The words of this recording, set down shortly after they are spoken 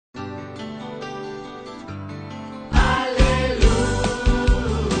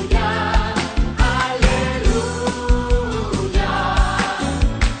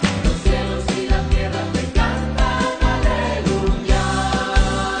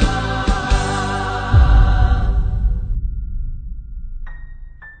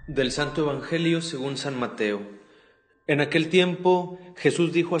Del Santo Evangelio según San Mateo. En aquel tiempo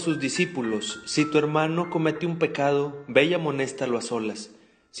Jesús dijo a sus discípulos: Si tu hermano comete un pecado, ve y amonéstalo a solas.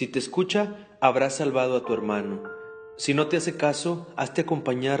 Si te escucha, habrás salvado a tu hermano. Si no te hace caso, hazte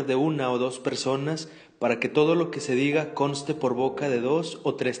acompañar de 1 o 2 personas, para que todo lo que se diga conste por boca de 2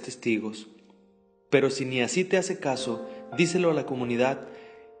 o 3 testigos. Pero si ni así te hace caso, díselo a la comunidad,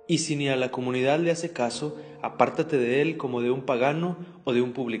 y si ni a la comunidad le hace caso, apártate de él como de un pagano o de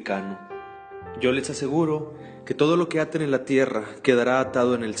un publicano. Yo les aseguro que todo lo que aten en la tierra quedará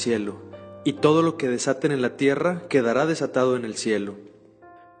atado en el cielo, y todo lo que desaten en la tierra quedará desatado en el cielo.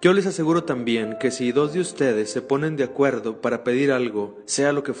 Yo les aseguro también que si 2 de ustedes se ponen de acuerdo para pedir algo,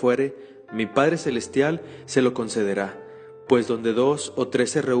 sea lo que fuere, mi Padre Celestial se lo concederá, pues donde 2 o 3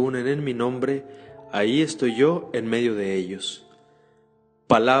 se reúnen en mi nombre, ahí estoy yo en medio de ellos.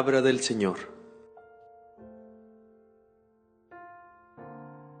 Palabra del Señor.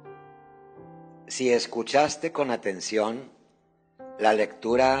 Si escuchaste con atención la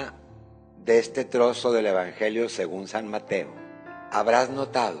lectura de este trozo del Evangelio según San Mateo, habrás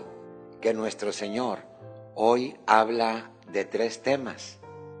notado que nuestro Señor hoy habla de 3 temas.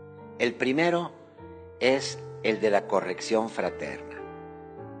 El primero es el de la corrección fraterna.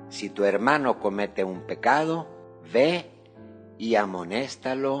 Si tu hermano comete un pecado, ve y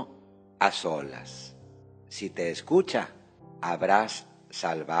amonéstalo a solas. Si te escucha, habrás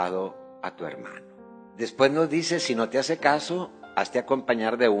salvado a tu hermano. Después nos dice: si no te hace caso, hazte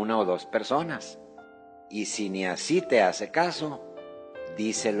acompañar de 1 o 2 personas. Y si ni así te hace caso,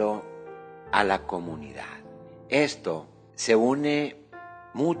 díselo a la comunidad. Esto se une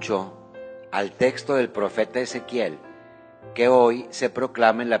mucho al texto del profeta Ezequiel, que hoy se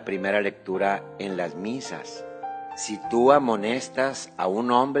proclama en la primera lectura en las misas. Si tú amonestas a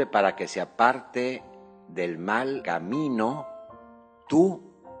un hombre para que se aparte del mal camino,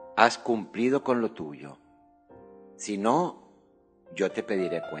 tú has cumplido con lo tuyo. Si no, yo te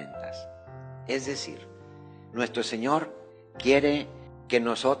pediré cuentas. Es decir, nuestro Señor quiere que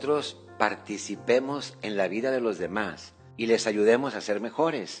nosotros participemos en la vida de los demás y les ayudemos a ser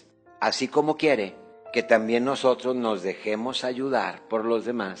mejores, así como quiere que también nosotros nos dejemos ayudar por los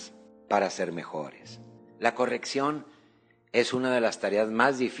demás para ser mejores. La corrección es una de las tareas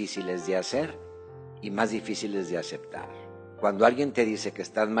más difíciles de hacer y más difíciles de aceptar. Cuando alguien te dice que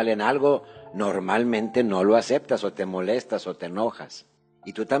estás mal en algo, normalmente no lo aceptas, o te molestas o te enojas.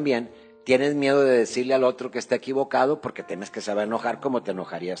 Y tú también tienes miedo de decirle al otro que está equivocado porque temes que se va a enojar como te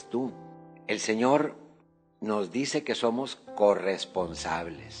enojarías tú. El Señor nos dice que somos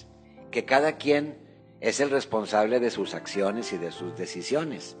corresponsables, que cada quien es el responsable de sus acciones y de sus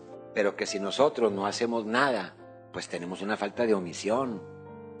decisiones, pero que si nosotros no hacemos nada, pues tenemos una falta de omisión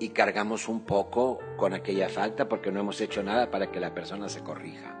y cargamos un poco con aquella falta porque no hemos hecho nada para que la persona se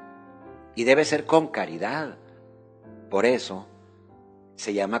corrija. Y debe ser con caridad. Por eso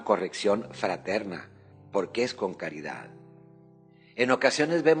se llama corrección fraterna, porque es con caridad. En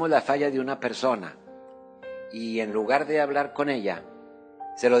ocasiones vemos la falla de una persona y en lugar de hablar con ella,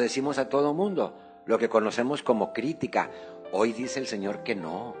 se lo decimos a todo mundo, lo que conocemos como crítica. Hoy dice el Señor que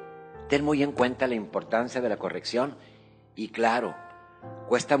no. Ten muy en cuenta la importancia de la corrección y claro,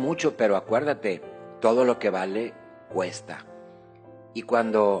 cuesta mucho, pero acuérdate, todo lo que vale cuesta. Y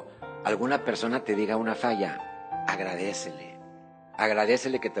cuando alguna persona te diga una falla,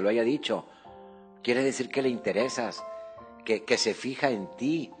 agradécele que te lo haya dicho. Quiere decir que le interesas, que se fija en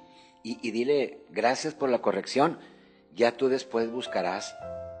ti y dile gracias por la corrección. Ya tú después buscarás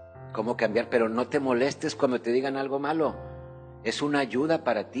cómo cambiar, pero no te molestes cuando te digan algo malo. Es una ayuda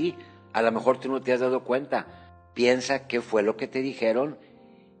para ti. A lo mejor tú no te has dado cuenta. Piensa qué fue lo que te dijeron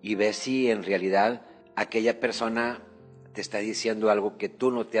y ve si en realidad aquella persona te está diciendo algo que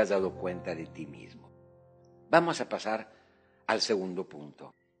tú no te has dado cuenta de ti mismo. Vamos a pasar al segundo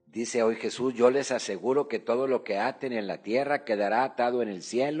punto. Dice hoy Jesús: yo les aseguro que todo lo que aten en la tierra quedará atado en el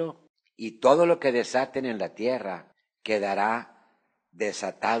cielo, y todo lo que desaten en la tierra quedará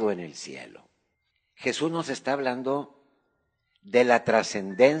desatado en el cielo. Jesús nos está hablando de la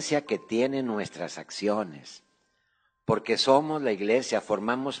trascendencia que tienen nuestras acciones, porque somos la iglesia,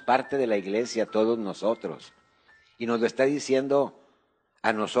 formamos parte de la iglesia todos nosotros, y nos lo está diciendo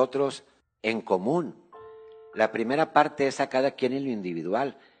a nosotros en común. La primera parte es a cada quien en lo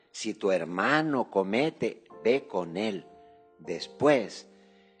individual. Si tu hermano comete, ve con él. Después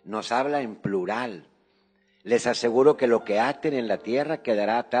nos habla en plural. Les aseguro que lo que aten en la tierra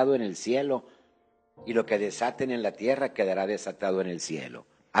quedará atado en el cielo, y lo que desaten en la tierra quedará desatado en el cielo.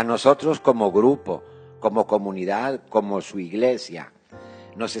 A nosotros como grupo, como comunidad, como su iglesia,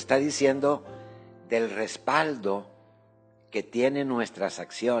 nos está diciendo del respaldo que tienen nuestras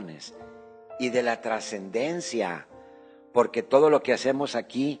acciones y de la trascendencia, porque todo lo que hacemos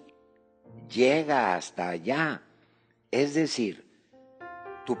aquí llega hasta allá. Es decir,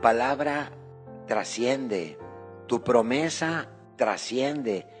 tu palabra trasciende, tu promesa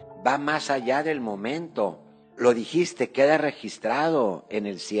trasciende, va más allá del momento. Lo dijiste, queda registrado en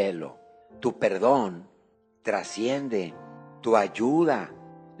el cielo. Tu perdón trasciende, tu ayuda,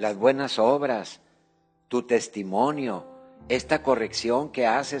 las buenas obras, tu testimonio, esta corrección que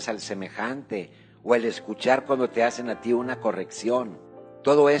haces al semejante o el escuchar cuando te hacen a ti una corrección.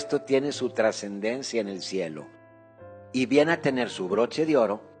 Todo esto tiene su trascendencia en el cielo. Y viene a tener su broche de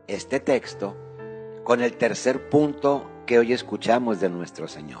oro este texto con el tercer punto que hoy escuchamos de nuestro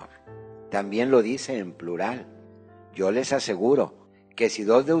Señor. También lo dice en plural. Yo les aseguro que si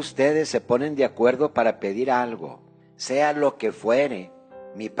 2 de ustedes se ponen de acuerdo para pedir algo, sea lo que fuere,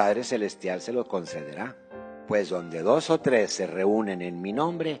 mi Padre Celestial se lo concederá. Pues donde 2 o 3 se reúnen en mi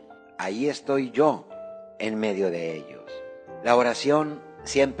nombre, ahí estoy yo en medio de ellos. La oración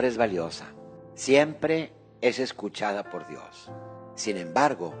siempre es valiosa, siempre es escuchada por Dios. Sin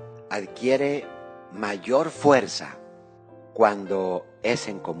embargo, adquiere mayor fuerza cuando es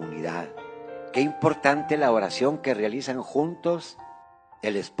en comunidad. Qué importante la oración que realizan juntos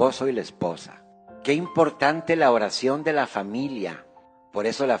el esposo y la esposa. Qué importante la oración de la familia. Por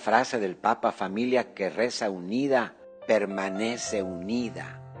eso la frase del Papa, familia que reza unida, permanece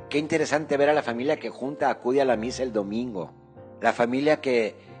unida. Qué interesante ver a la familia que junta acude a la misa el domingo. La familia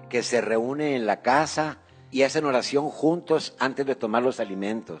que se reúne en la casa y hacen oración juntos antes de tomar los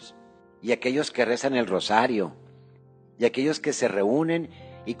alimentos. Y aquellos que rezan el rosario. Y aquellos que se reúnen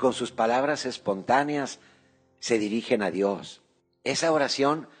y con sus palabras espontáneas se dirigen a Dios. Esa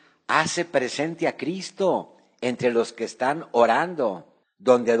oración hace presente a Cristo entre los que están orando.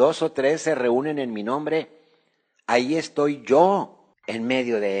 Donde 2 o 3 se reúnen en mi nombre, ahí estoy yo en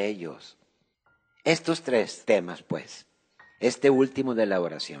medio de ellos. Estos 3 temas, pues, este último de la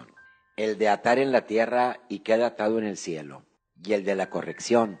oración, el de atar en la tierra y queda atado en el cielo, y el de la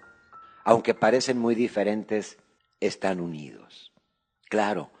corrección, aunque parecen muy diferentes, están unidos.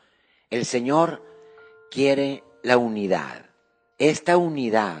 Claro, el Señor quiere la unidad. Esta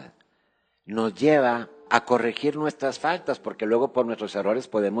unidad nos lleva a corregir nuestras faltas, porque luego por nuestros errores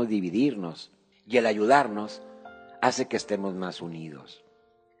podemos dividirnos, y el ayudarnos hace que estemos más unidos.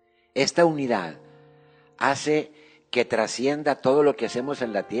 Esta unidad hace que trascienda todo lo que hacemos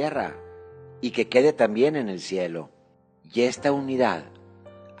en la tierra y que quede también en el cielo. Y esta unidad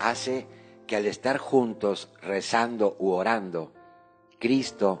hace que al estar juntos rezando u orando,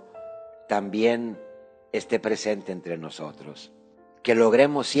 Cristo también esté presente entre nosotros. Que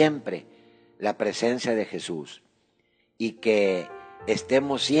logremos siempre la presencia de Jesús y que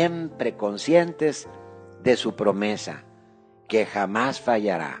estemos siempre conscientes de su promesa, que jamás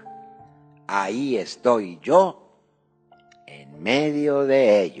fallará. Ahí estoy yo en medio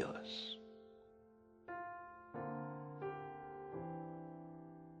de ellos.